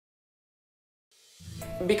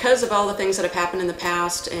because of all the things that have happened in the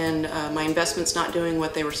past and my investments not doing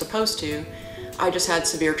what they were supposed to, I just had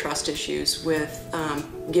severe trust issues with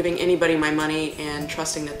giving anybody my money and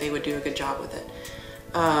trusting that they would do a good job with it.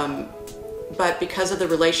 But because of the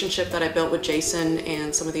relationship that I built with Jason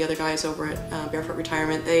and some of the other guys over at Barefoot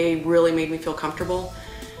Retirement, they really made me feel comfortable.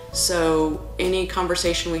 So any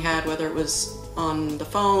conversation we had, whether it was on the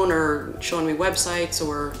phone or showing me websites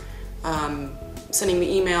or sending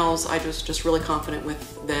me emails, I was just really confident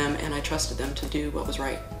with them and I trusted them to do what was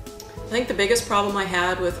right. I think the biggest problem I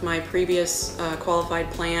had with my previous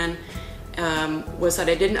qualified plan was that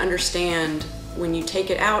I didn't understand when you take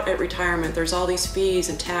it out at retirement, there's all these fees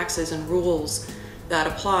and taxes and rules that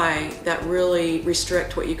apply that really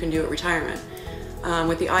restrict what you can do at retirement.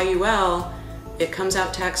 With the IUL, it comes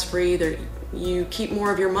out tax-free. You keep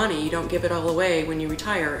more of your money. You don't give it all away when you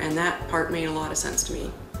retire, and that part made a lot of sense to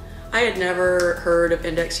me. I had never heard of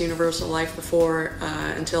Index Universal Life before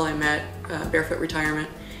until I met Barefoot Retirement.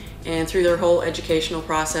 And through their whole educational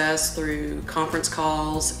process, through conference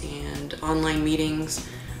calls and online meetings,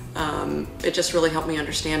 it just really helped me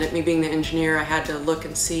understand it. Me being the engineer, I had to look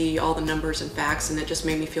and see all the numbers and facts, and it just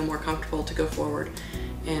made me feel more comfortable to go forward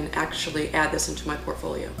and actually add this into my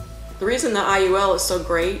portfolio. The reason the IUL is so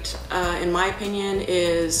great, in my opinion,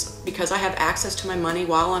 is because I have access to my money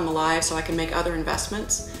while I'm alive, so I can make other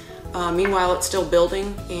investments. Meanwhile, it's still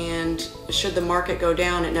building, and should the market go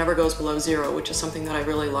down, it never goes below zero, which is something that I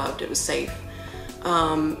really loved. It was safe.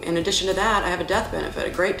 In addition to that, I have a death benefit, a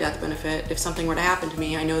great death benefit. If something were to happen to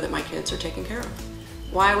me, I know that my kids are taken care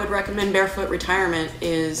of. Why I would recommend Barefoot Retirement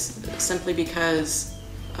is simply because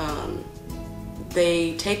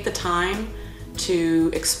they take the time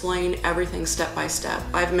to explain everything step by step.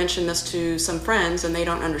 I've mentioned this to some friends and they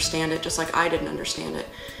don't understand it, just like I didn't understand it.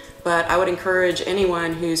 But I would encourage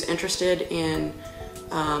anyone who's interested in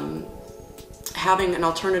having an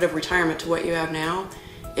alternative retirement to what you have now.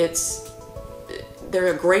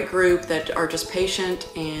 They're a great group that are just patient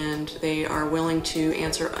and they are willing to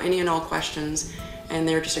answer any and all questions, and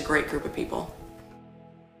they're just a great group of people.